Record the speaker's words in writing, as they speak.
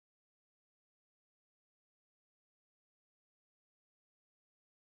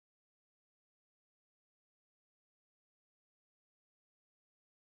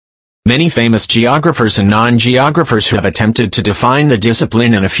Many famous geographers and non-geographers have attempted to define the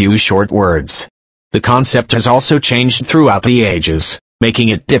discipline in a few short words. The concept has also changed throughout the ages, making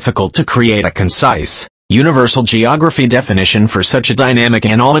it difficult to create a concise, universal geography definition for such a dynamic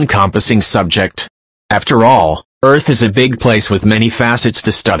and all-encompassing subject. After all, Earth is a big place with many facets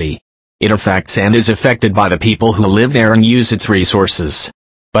to study. It affects and is affected by the people who live there and use its resources.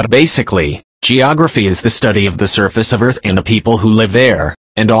 But basically, geography is the study of the surface of Earth and the people who live there,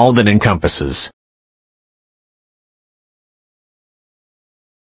 and all that encompasses.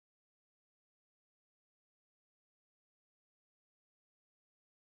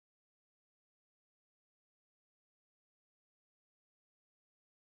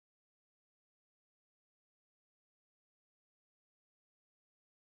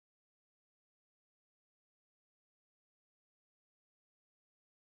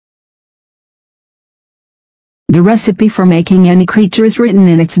 The recipe for making any creature is written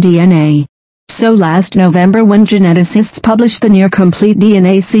in its DNA. So last November, when geneticists published the near-complete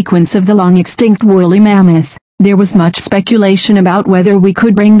DNA sequence of the long-extinct woolly mammoth, there was much speculation about whether we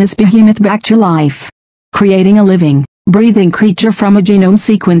could bring this behemoth back to life. Creating a living, breathing creature from a genome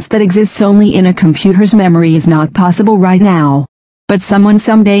sequence that exists only in a computer's memory is not possible right now. But someone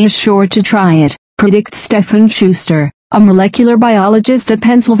someday is sure to try it, predicts Stephen Schuster, a molecular biologist at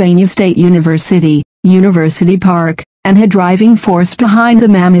Pennsylvania State University, University Park, and a driving force behind the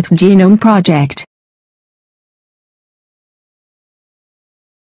Mammoth Genome Project.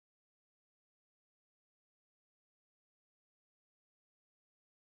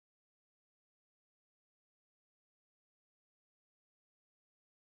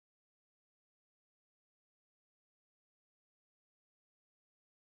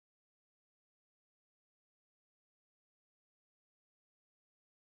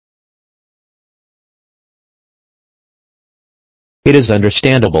 It is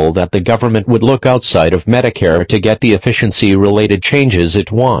understandable that the government would look outside of Medicare to get the efficiency-related changes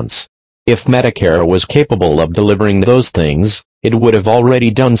it wants. If Medicare was capable of delivering those things, it would have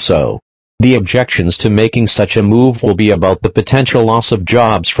already done so. The objections to making such a move will be about the potential loss of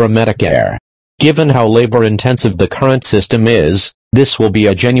jobs from Medicare. Given how labor-intensive the current system is, this will be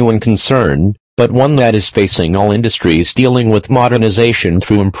a genuine concern, but one that is facing all industries dealing with modernization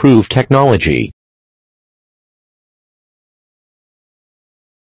through improved technology.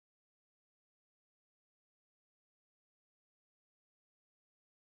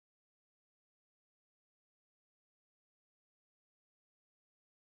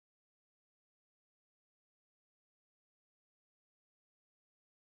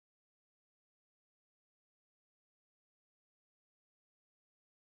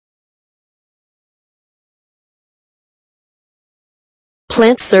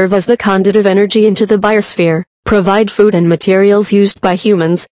 Plants serve as the conduit of energy into the biosphere, provide food and materials used by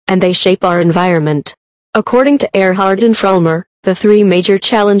humans, and they shape our environment. According to Erhard and Frommer, the three major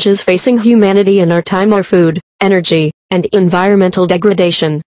challenges facing humanity in our time are food, energy, and environmental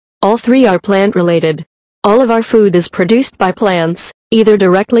degradation. All three are plant-related. All of our food is produced by plants, either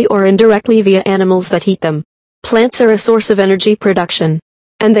directly or indirectly via animals that eat them. Plants are a source of energy production,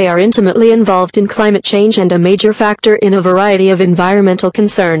 and they are intimately involved in climate change and a major factor in a variety of environmental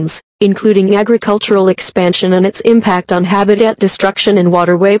concerns, including agricultural expansion and its impact on habitat destruction and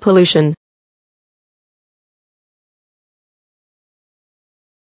waterway pollution.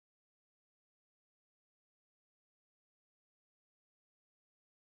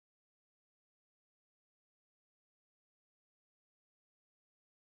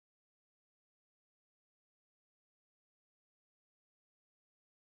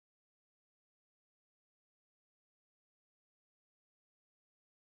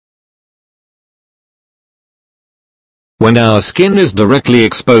 When our skin is directly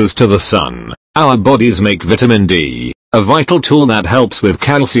exposed to the sun, our bodies make vitamin D, a vital tool that helps with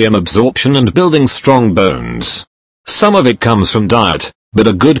calcium absorption and building strong bones. Some of it comes from diet, but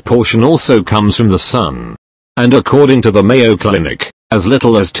a good portion also comes from the sun. And according to the Mayo Clinic, as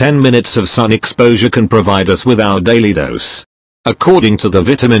little as 10 minutes of sun exposure can provide us with our daily dose. According to the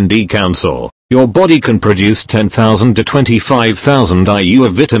Vitamin D Council, your body can produce 10,000 to 25,000 IU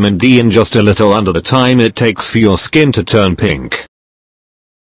of vitamin D in just a little under the time it takes for your skin to turn pink.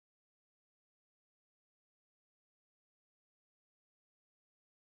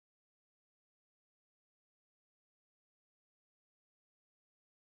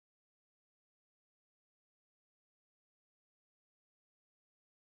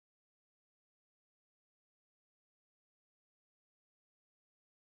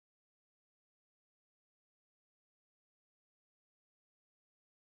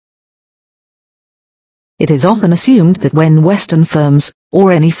 It is often assumed that when Western firms,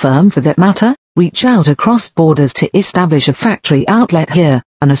 or any firm for that matter, reach out across borders to establish a factory outlet here,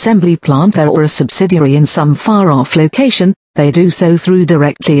 an assembly plant there, or a subsidiary in some far-off location, they do so through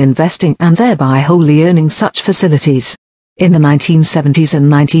directly investing and thereby wholly owning such facilities. In the 1970s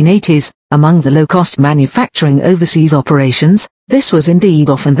and 1980s, among the low-cost manufacturing overseas operations, this was indeed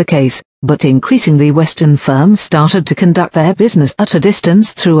often the case, but increasingly Western firms started to conduct their business at a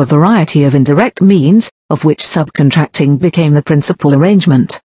distance through a variety of indirect means, of which subcontracting became the principal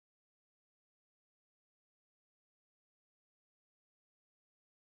arrangement.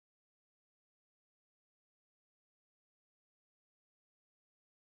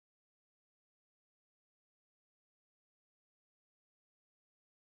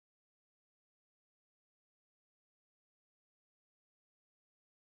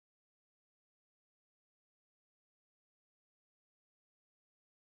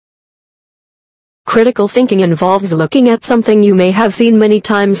 Critical thinking involves looking at something you may have seen many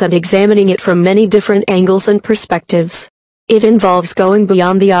times and examining it from many different angles and perspectives. It involves going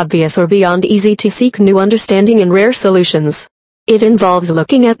beyond the obvious or beyond easy to seek new understanding and rare solutions. It involves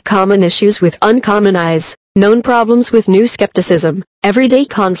looking at common issues with uncommon eyes, known problems with new skepticism, everyday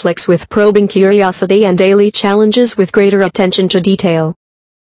conflicts with probing curiosity, and daily challenges with greater attention to detail.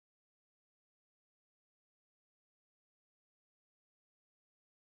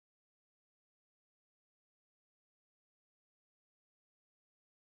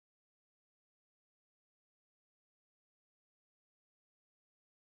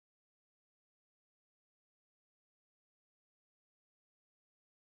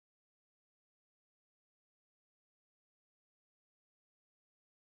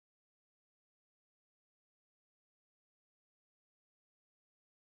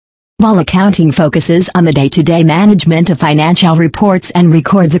 While accounting focuses on the day-to-day management of financial reports and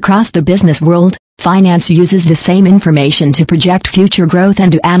records across the business world, finance uses the same information to project future growth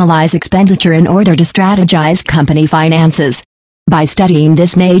and to analyze expenditure in order to strategize company finances. By studying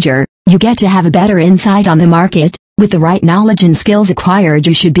this major, you get to have a better insight on the market. With the right knowledge and skills acquired,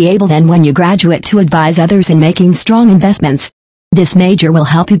 you should be able then, when you graduate, to advise others in making strong investments. This major will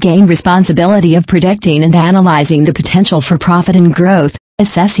help you gain responsibility of predicting and analyzing the potential for profit and growth,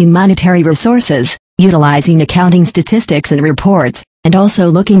 assessing monetary resources, utilizing accounting statistics and reports, and also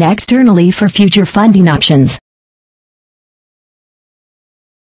looking externally for future funding options.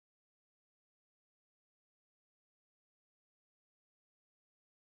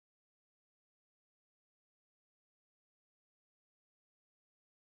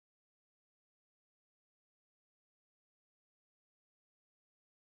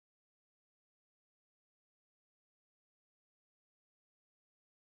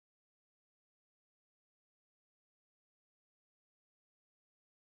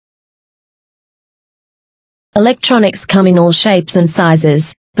 Electronics come in all shapes and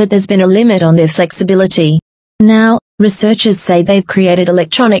sizes, but there's been a limit on their flexibility. Now, researchers say they've created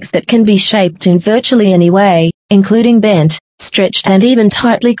electronics that can be shaped in virtually any way, including bent, stretched, and even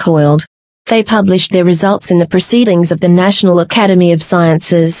tightly coiled. They published their results in the Proceedings of the National Academy of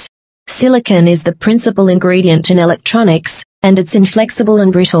Sciences. Silicon is the principal ingredient in electronics, and it's inflexible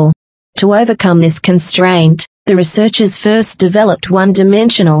and brittle. To overcome this constraint, the researchers first developed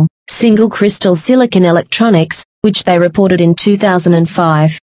one-dimensional, single-crystal silicon electronics, which they reported in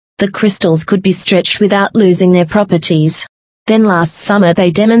 2005. The crystals could be stretched without losing their properties. Then last summer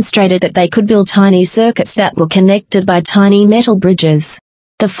they demonstrated that they could build tiny circuits that were connected by tiny metal bridges.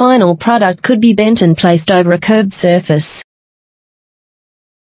 The final product could be bent and placed over a curved surface.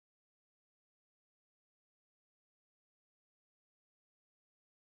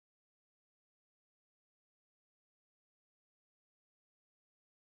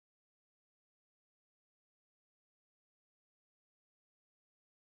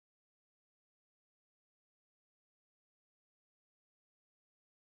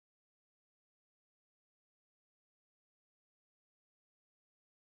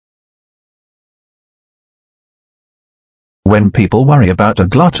 When people worry about a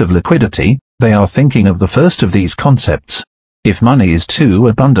glut of liquidity, they are thinking of the first of these concepts. If money is too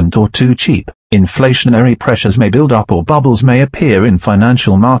abundant or too cheap, inflationary pressures may build up or bubbles may appear in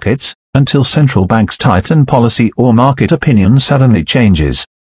financial markets, until central banks tighten policy or market opinion suddenly changes.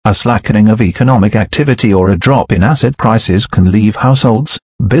 A slackening of economic activity or a drop in asset prices can leave households,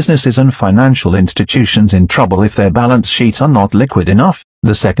 businesses and financial institutions in trouble if their balance sheets are not liquid enough,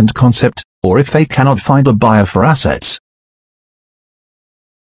 the second concept, or if they cannot find a buyer for assets.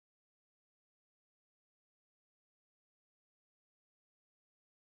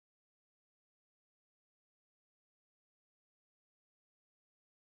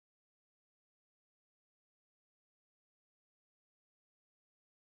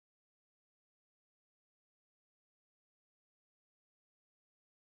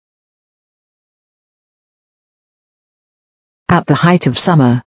 At the height of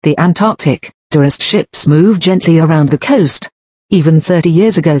summer, the Antarctic, tourist ships move gently around the coast. Even 30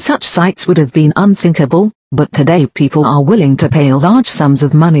 years ago such sights would have been unthinkable, but today people are willing to pay large sums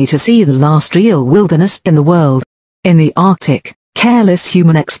of money to see the last real wilderness in the world. In the Arctic, careless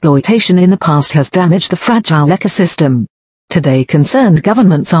human exploitation in the past has damaged the fragile ecosystem. Today concerned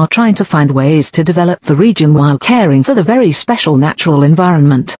governments are trying to find ways to develop the region while caring for the very special natural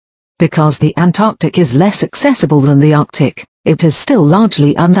environment. Because the Antarctic is less accessible than the Arctic, it is still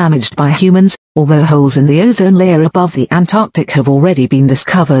largely undamaged by humans, although holes in the ozone layer above the Antarctic have already been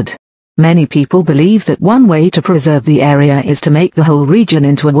discovered. Many people believe that one way to preserve the area is to make the whole region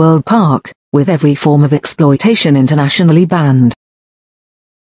into a world park, with every form of exploitation internationally banned.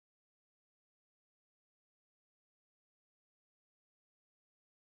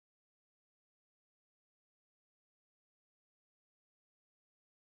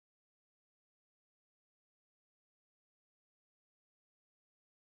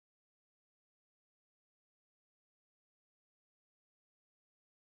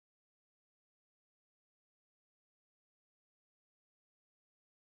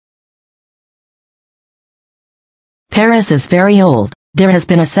 Paris is very old. There has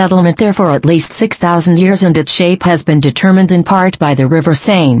been a settlement there for at least 6,000 years, and its shape has been determined in part by the River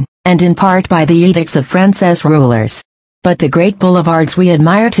Seine, and in part by the edicts of France's rulers. But the great boulevards we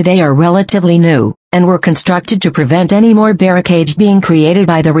admire today are relatively new, and were constructed to prevent any more barricades being created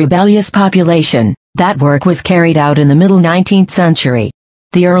by the rebellious population. That work was carried out in the middle 19th century.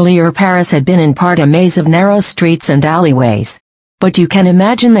 The earlier Paris had been in part a maze of narrow streets and alleyways. But you can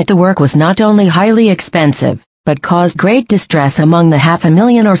imagine that the work was not only highly expensive, but caused great distress among the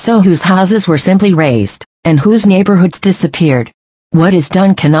 500,000 or so whose houses were simply razed, and whose neighborhoods disappeared. What is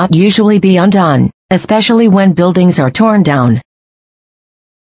done cannot usually be undone, especially when buildings are torn down.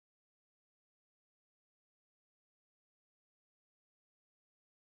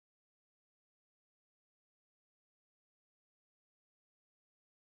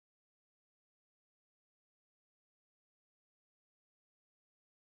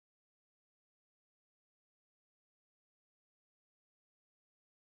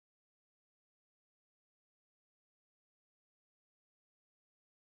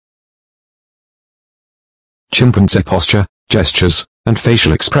 Chimpanzee posture, gestures, and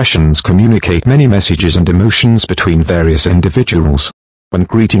facial expressions communicate many messages and emotions between various individuals. When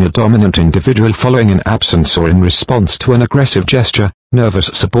greeting a dominant individual following an absence or in response to an aggressive gesture, nervous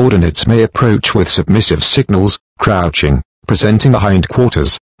subordinates may approach with submissive signals, crouching, presenting the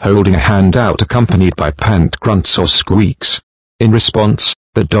hindquarters, holding a hand out accompanied by pant grunts or squeaks. In response,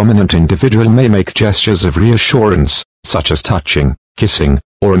 the dominant individual may make gestures of reassurance, such as touching, kissing,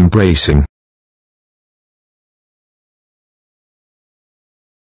 or embracing.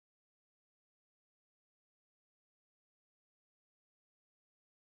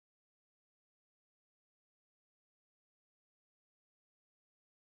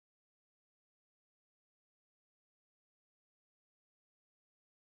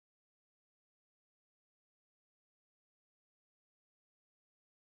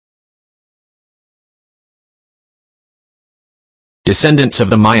 Descendants of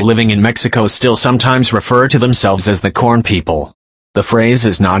the Maya living in Mexico still sometimes refer to themselves as the Corn People. The phrase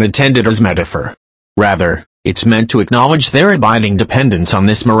is not intended as metaphor. Rather, it's meant to acknowledge their abiding dependence on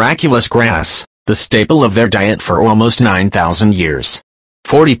this miraculous grass, the staple of their diet for almost 9,000 years.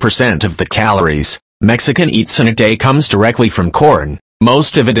 40% of the calories Mexican eats in a day comes directly from corn,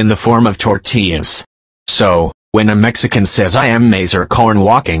 most of it in the form of tortillas. So, when a Mexican says I am maize or corn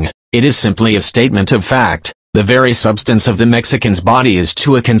walking, it is simply a statement of fact. The very substance of the Mexican's body is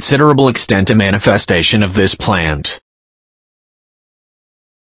to a considerable extent a manifestation of this plant.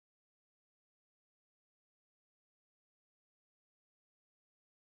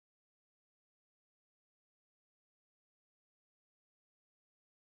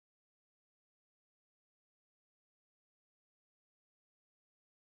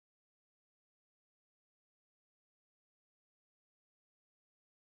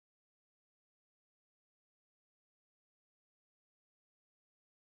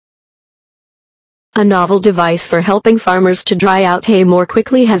 A novel device for helping farmers to dry out hay more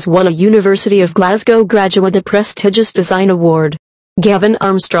quickly has won a University of Glasgow graduate a prestigious design award. Gavin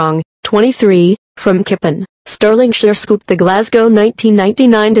Armstrong, 23, from Kippen, Stirlingshire scooped the Glasgow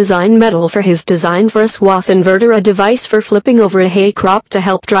 1999 Design Medal for his design for a swath inverter, a device for flipping over a hay crop to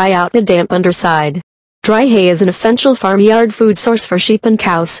help dry out the damp underside. Dry hay is an essential farmyard food source for sheep and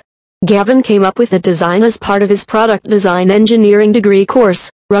cows. Gavin came up with the design as part of his product design engineering degree course,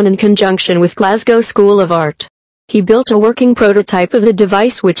 run in conjunction with Glasgow School of Art. He built a working prototype of the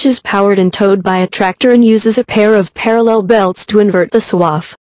device, which is powered and towed by a tractor and uses a pair of parallel belts to invert the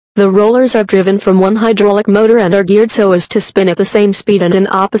swath. The rollers are driven from one hydraulic motor and are geared so as to spin at the same speed and in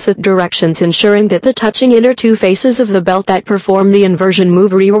opposite directions, ensuring that the touching inner two faces of the belt that perform the inversion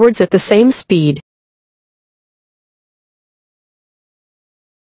move rearwards at the same speed.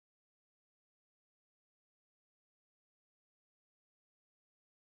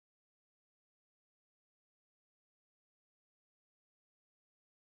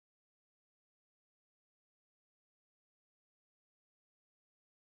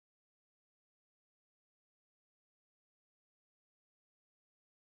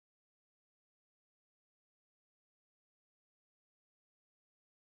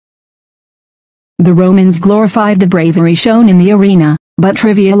 The Romans glorified the bravery shown in the arena, but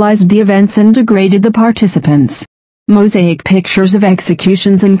trivialized the events and degraded the participants. Mosaic pictures of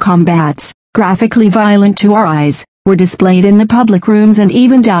executions and combats, graphically violent to our eyes, were displayed in the public rooms and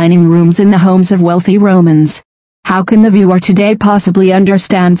even dining rooms in the homes of wealthy Romans. How can the viewer today possibly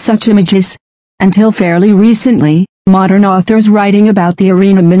understand such images? Until fairly recently, modern authors writing about the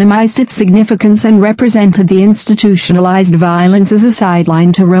arena minimized its significance and represented the institutionalized violence as a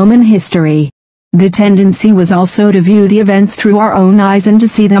sideline to Roman history. The tendency was also to view the events through our own eyes and to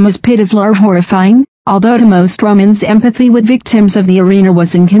see them as pitiful or horrifying, although to most Romans empathy with victims of the arena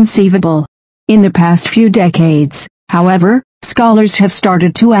was inconceivable. In the past few decades, however, scholars have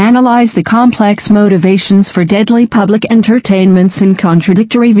started to analyze the complex motivations for deadly public entertainments and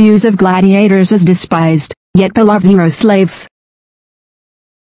contradictory views of gladiators as despised, yet beloved hero slaves.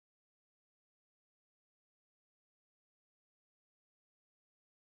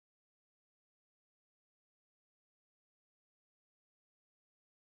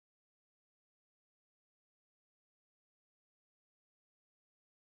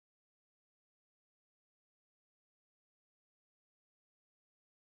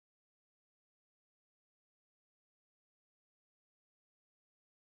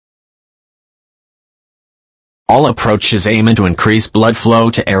 All approaches aim to increase blood flow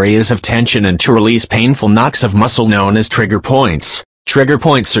to areas of tension and to release painful knocks of muscle known as trigger points. Trigger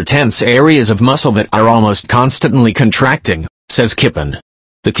points are tense areas of muscle that are almost constantly contracting, says Kippen.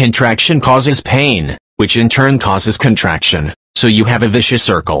 The contraction causes pain, which in turn causes contraction, so you have a vicious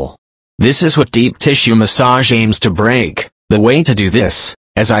circle. This is what deep tissue massage aims to break. The way to do this,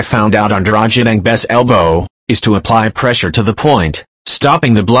 as I found out under Ajahn elbow, is to apply pressure to the point,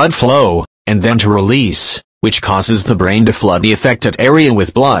 stopping the blood flow, and then to release, which causes the brain to flood the affected area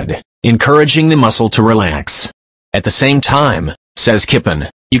with blood, encouraging the muscle to relax. At the same time, says Kippen,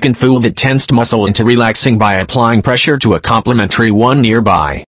 you can fool the tensed muscle into relaxing by applying pressure to a complementary one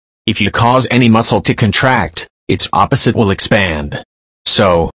nearby. If you cause any muscle to contract, its opposite will expand.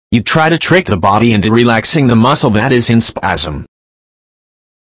 So, you try to trick the body into relaxing the muscle that is in spasm.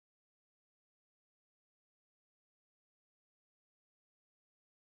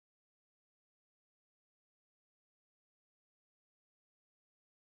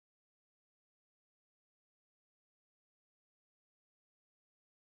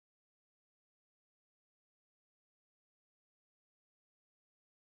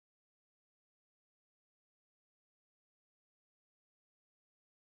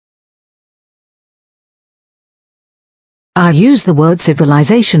 I use the word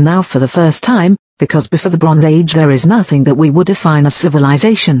civilization now for the first time, because before the Bronze Age there is nothing that we would define as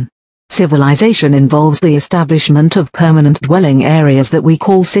civilization. Civilization involves the establishment of permanent dwelling areas that we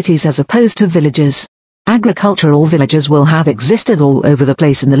call cities as opposed to villages. Agricultural villages will have existed all over the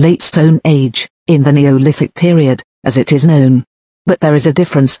place in the late Stone Age, in the Neolithic period, as it is known. But there is a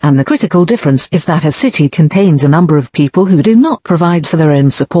difference, and the critical difference is that a city contains a number of people who do not provide for their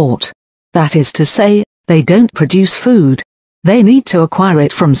own support. That is to say, they don't produce food. They need to acquire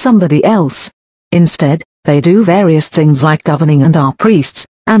it from somebody else. Instead, they do various things like governing and are priests,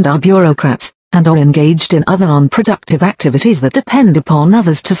 and are bureaucrats, and are engaged in other non-productive activities that depend upon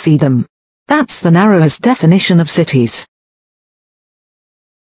others to feed them. That's the narrowest definition of cities.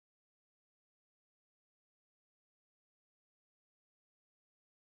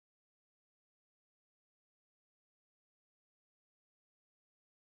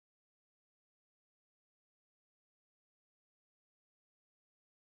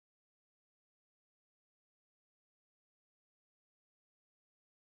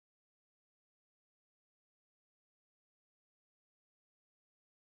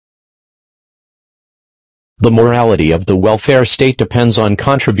 The morality of the welfare state depends on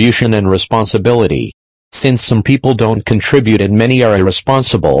contribution and responsibility. Since some people don't contribute and many are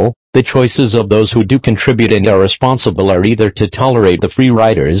irresponsible, the choices of those who do contribute and are responsible are either to tolerate the free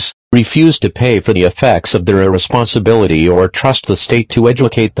riders, refuse to pay for the effects of their irresponsibility or trust the state to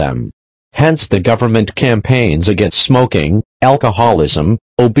educate them. Hence the government campaigns against smoking, alcoholism,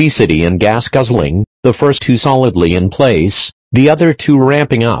 obesity and gas guzzling, the first two solidly in place, the other two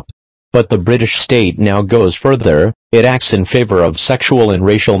ramping up. But the British state now goes further, it acts in favor of sexual and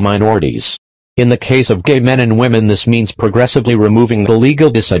racial minorities. In the case of gay men and women, this means progressively removing the legal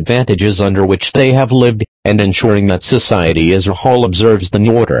disadvantages under which they have lived, and ensuring that society as a whole observes the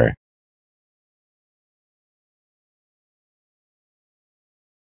new order.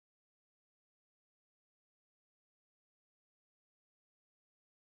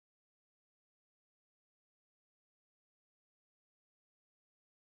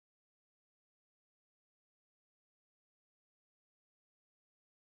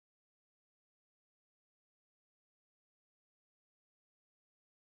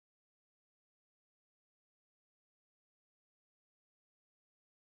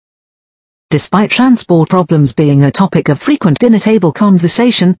 Despite transport problems being a topic of frequent dinner-table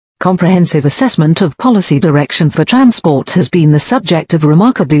conversation, comprehensive assessment of policy direction for transport has been the subject of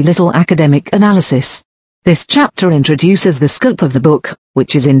remarkably little academic analysis. This chapter introduces the scope of the book,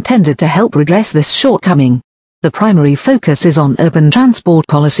 which is intended to help redress this shortcoming. The primary focus is on urban transport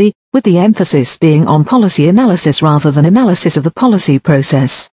policy, with the emphasis being on policy analysis rather than analysis of the policy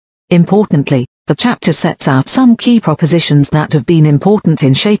process. Importantly, the chapter sets out some key propositions that have been important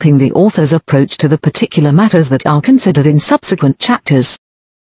in shaping the author's approach to the particular matters that are considered in subsequent chapters.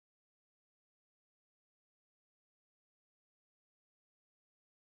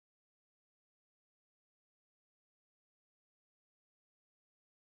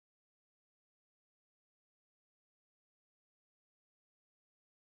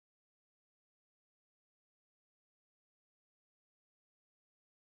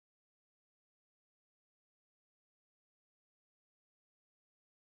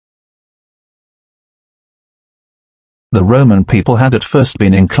 The Roman people had at first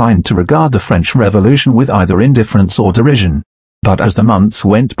been inclined to regard the French Revolution with either indifference or derision. But as the months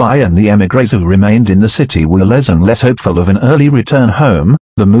went by and the émigrés who remained in the city were less and less hopeful of an early return home,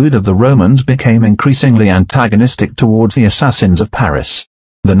 the mood of the Romans became increasingly antagonistic towards the assassins of Paris.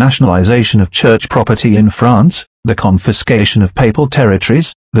 The nationalization of church property in France, the confiscation of papal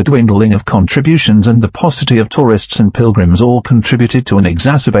territories, the dwindling of contributions and the paucity of tourists and pilgrims all contributed to an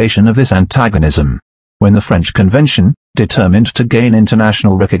exacerbation of this antagonism. When the French Convention, determined to gain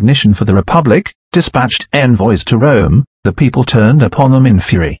international recognition for the Republic, dispatched envoys to Rome, the people turned upon them in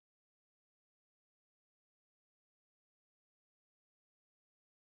fury.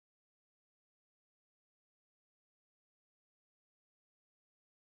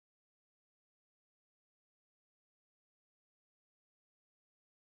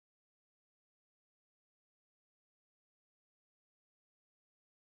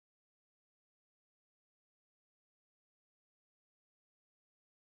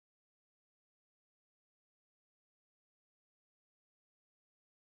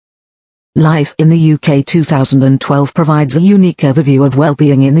 Life in the UK 2012 provides a unique overview of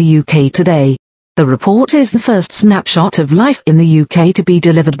well-being in the UK today. The report is the first snapshot of life in the UK to be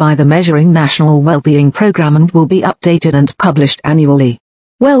delivered by the Measuring National Wellbeing Programme and will be updated and published annually.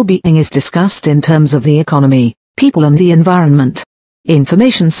 Well-being is discussed in terms of the economy, people and the environment.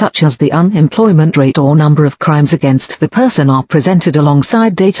 Information such as the unemployment rate or number of crimes against the person are presented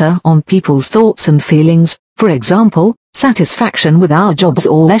alongside data on people's thoughts and feelings, for example, satisfaction with our jobs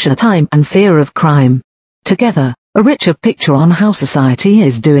or leisure time and fear of crime. Together, a richer picture on how society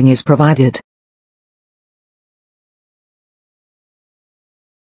is doing is provided.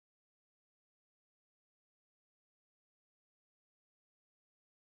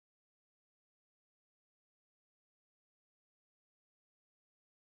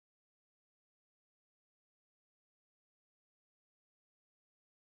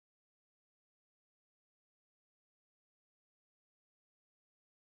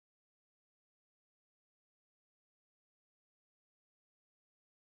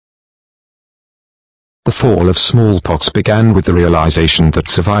 The fall of smallpox began with the realization that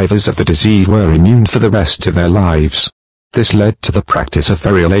survivors of the disease were immune for the rest of their lives. This led to the practice of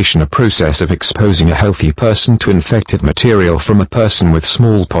variolation, a process of exposing a healthy person to infected material from a person with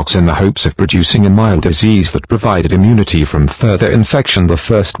smallpox in the hopes of producing a mild disease that provided immunity from further infection. The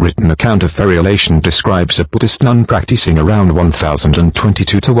first written account of variolation describes a Buddhist nun practicing around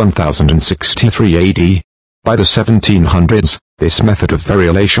 1022 to 1063 AD. By the 1700s, this method of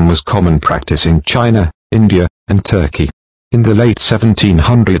variolation was common practice in China, India, and Turkey. In the late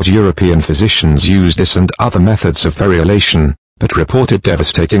 1700s, European physicians used this and other methods of variolation, but reported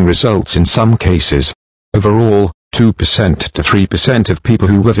devastating results in some cases. Overall, 2% to 3% of people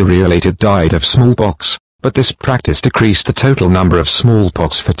who were virulated died of smallpox, but this practice decreased the total number of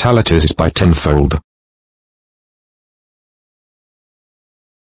smallpox fatalities by tenfold.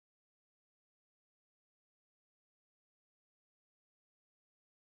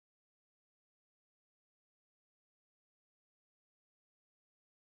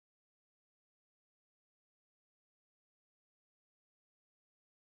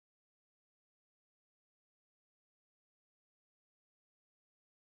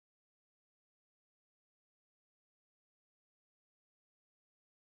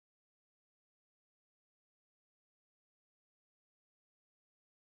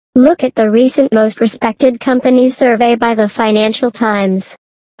 Look at the recent Most Respected Companies survey by the Financial Times.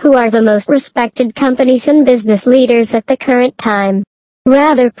 Who are the most respected companies and business leaders at the current time?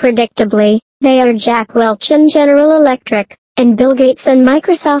 Rather predictably, they are Jack Welch and General Electric, and Bill Gates and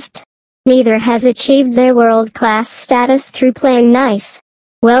Microsoft. Neither has achieved their world-class status through playing nice.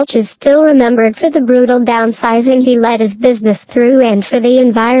 Welch is still remembered for the brutal downsizing he led his business through and for the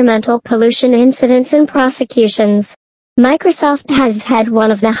environmental pollution incidents and prosecutions. Microsoft has had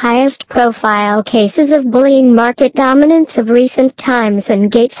one of the highest profile cases of bullying market dominance of recent times, and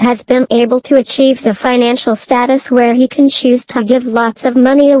Gates has been able to achieve the financial status where he can choose to give lots of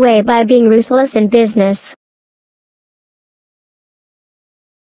money away by being ruthless in business.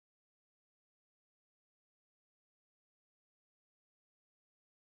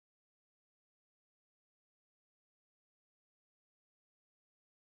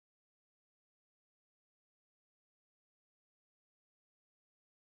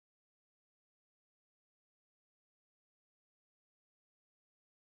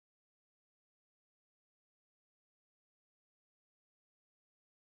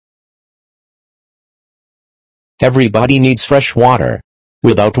 Everybody needs fresh water.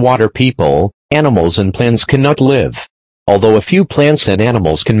 Without water, people, animals and plants cannot live. Although a few plants and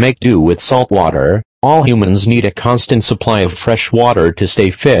animals can make do with salt water, all humans need a constant supply of fresh water to stay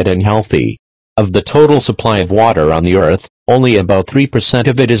fit and healthy. Of the total supply of water on the Earth, only about 3%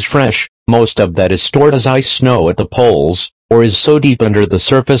 of it is fresh. Most of that is stored as ice snow at the poles, or is so deep under the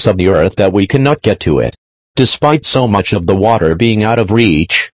surface of the Earth that we cannot get to it. Despite so much of the water being out of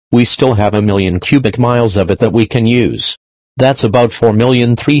reach, we still have 1 million cubic miles of it that we can use. That's about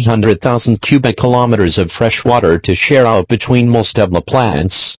 4,300,000 cubic kilometers of fresh water to share out between most of the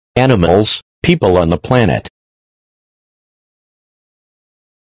plants, animals, people on the planet.